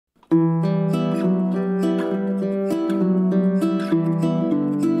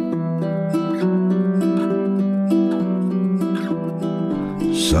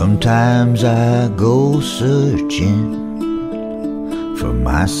Sometimes I go searching for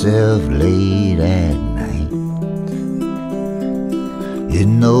myself late at night,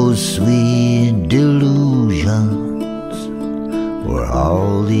 in those sweet delusions where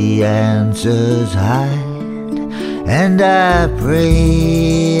all the answers hide. And I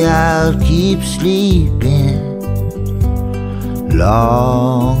pray I'll keep sleeping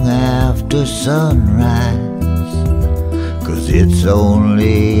long after sunrise, 'cause it's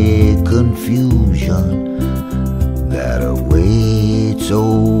only confusion that awaits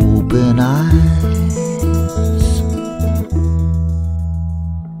open eyes.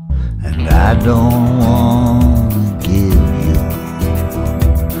 And I don't want to give you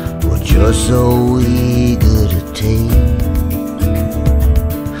what you're so eager to take.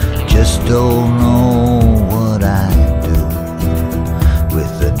 Just don't know what I'd do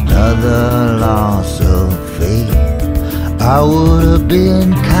with another loss of faith. I would have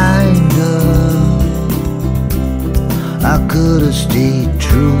been kinder, I could have stayed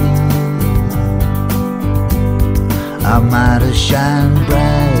true, I might have shined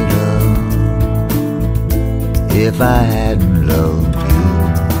brighter if I hadn't loved you.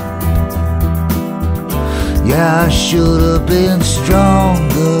 Yeah, I should have been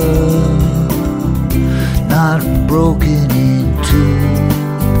stronger, not broken in two,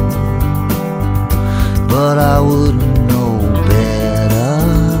 but I wouldn't know better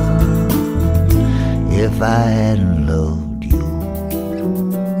if I hadn't loved you.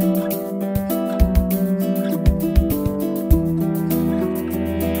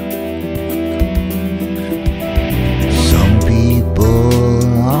 Some people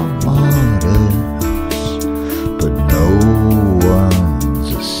are martyrs, but no one's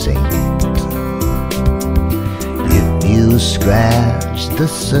a saint. If you scratch the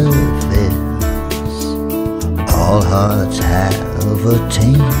surface, all hearts have a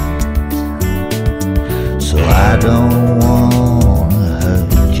taint. So I don't wanna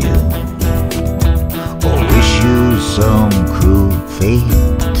hurt you or wish you some cruel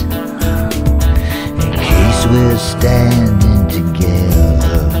fate, in case we're standing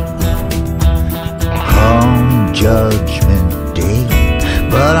together come Judgment Day.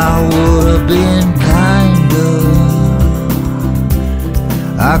 But I would have been kinder,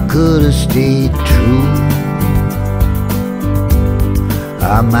 I could have stayed true,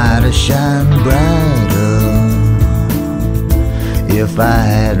 I might have shined brighter if I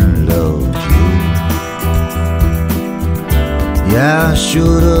hadn't loved you. Yeah, I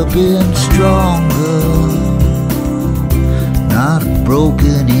should have been stronger, not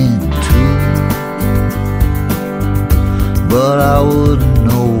broken in two, but I wouldn't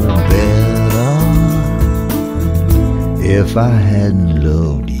know better if I hadn't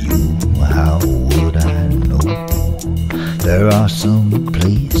loved you. How would I know? There are some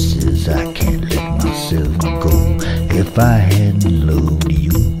places I can't let myself go. If I hadn't loved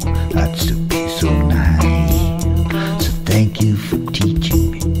you, I'd still be so naive. So thank you for teaching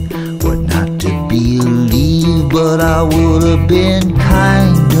me what not to believe. But I would have been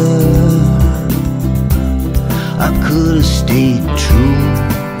kinder, I could have stayed true,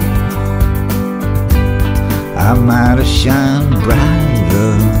 I might have shined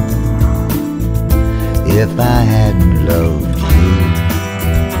brighter if I hadn't loved you.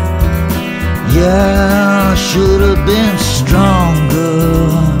 Yeah, I should have been stronger,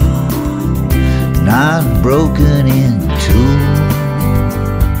 not broken in two,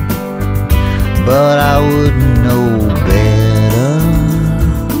 but I wouldn't know better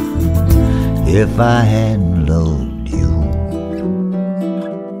if I hadn't loved you.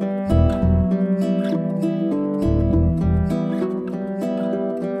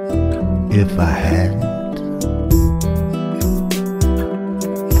 If I hadn't,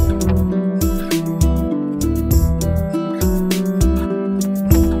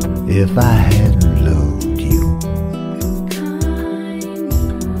 if I had